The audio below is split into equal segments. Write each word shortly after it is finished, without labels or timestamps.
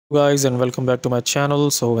Guys, and welcome back to my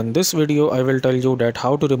channel. So in this video I will tell you that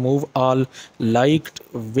how to remove all liked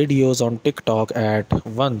videos on TikTok at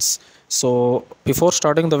once. So before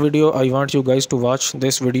starting the video, I want you guys to watch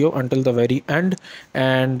this video until the very end,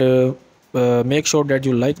 and make sure that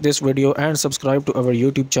you like this video and subscribe to our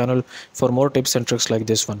YouTube channel for more tips and tricks like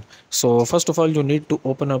this one. So first of all, you need to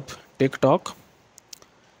open up TikTok,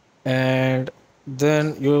 and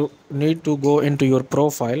then you need to go into your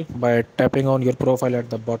profile by tapping on your profile at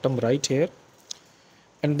the bottom right here,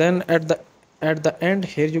 and then at the end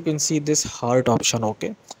here you can see this heart option.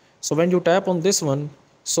 Okay, so when you tap on this one,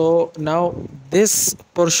 so now this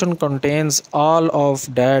portion contains all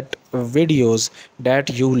of that videos that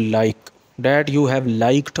you have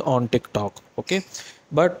liked on TikTok. Okay,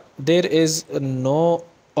 but there is no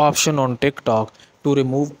option on TikTok to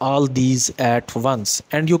remove all these at once,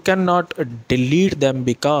 and you cannot delete them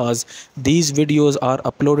because these videos are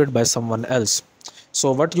uploaded by someone else.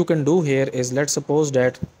 So what you can do here is, let's suppose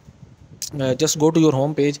that just go to your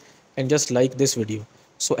home page and just like this video.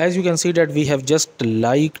 So as you can see that we have just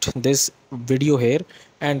liked this video here,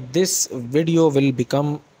 and this video will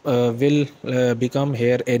become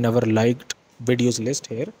here in our liked videos list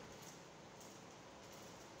here.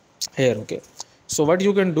 Okay, so what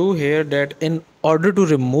you can do here, that in order to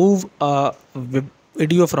remove a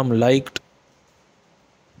video from liked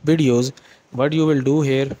videos, what you will do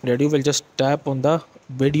here, that you will just tap on the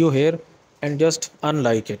video here and just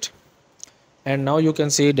unlike it, and now you can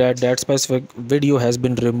see that that specific video has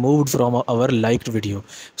been removed from our liked video.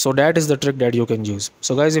 So that is the trick that you can use.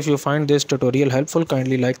 So guys, if you find this tutorial helpful,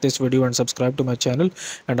 kindly like this video and subscribe to my channel,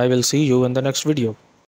 and I will see you in the next video.